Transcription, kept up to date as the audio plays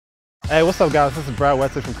Hey, what's up guys? This is Brad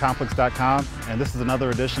Wetzig from Complex.com, and this is another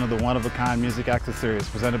edition of the One-of-a-Kind Music Actor Series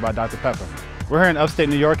presented by Dr. Pepper. We're here in upstate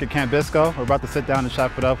New York at Camp Bisco. We're about to sit down and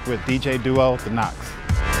chop it up with DJ duo, The Knox.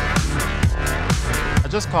 I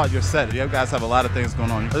just caught your set. You guys have a lot of things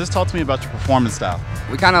going on. Just talk to me about your performance style.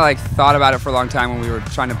 We kind of like thought about it for a long time when we were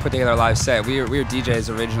trying to put together a live set. We were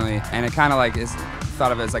DJs originally, and it kind of like is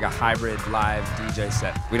thought of it as like a hybrid live DJ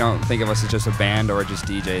set. We don't think of us as just a band or just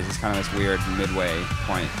DJs. It's kind of this weird midway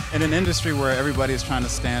point. In an industry where everybody is trying to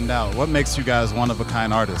stand out, what makes you guys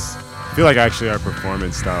one-of-a-kind artists? I feel like actually our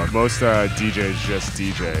performance style. Most DJs just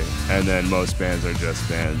DJ, and then most bands are just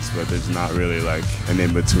bands, but there's not really like an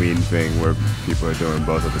in-between thing where people are doing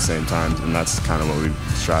both at the same time, and that's kind of what we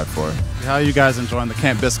strive for. How are you guys enjoying the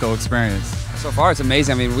Camp Bisco experience? So far, it's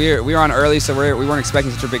amazing. I mean, we were on early, so we weren't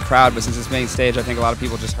expecting such a big crowd, but since it's main stage, I think a lot of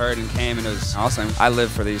people just heard and came, and it was awesome. I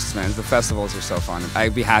live for these, man. The festivals are so fun.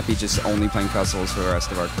 I'd be happy just only playing festivals for the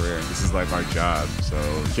rest of our career. This is like our job, so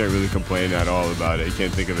you can't really complain at all about it. You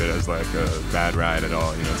can't think of it as like a bad ride at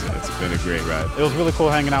all. You know, it's been a great ride. It was really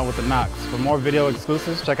cool hanging out with The Knox. For more video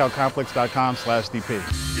exclusives, check out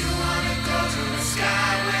Complex.com/DP.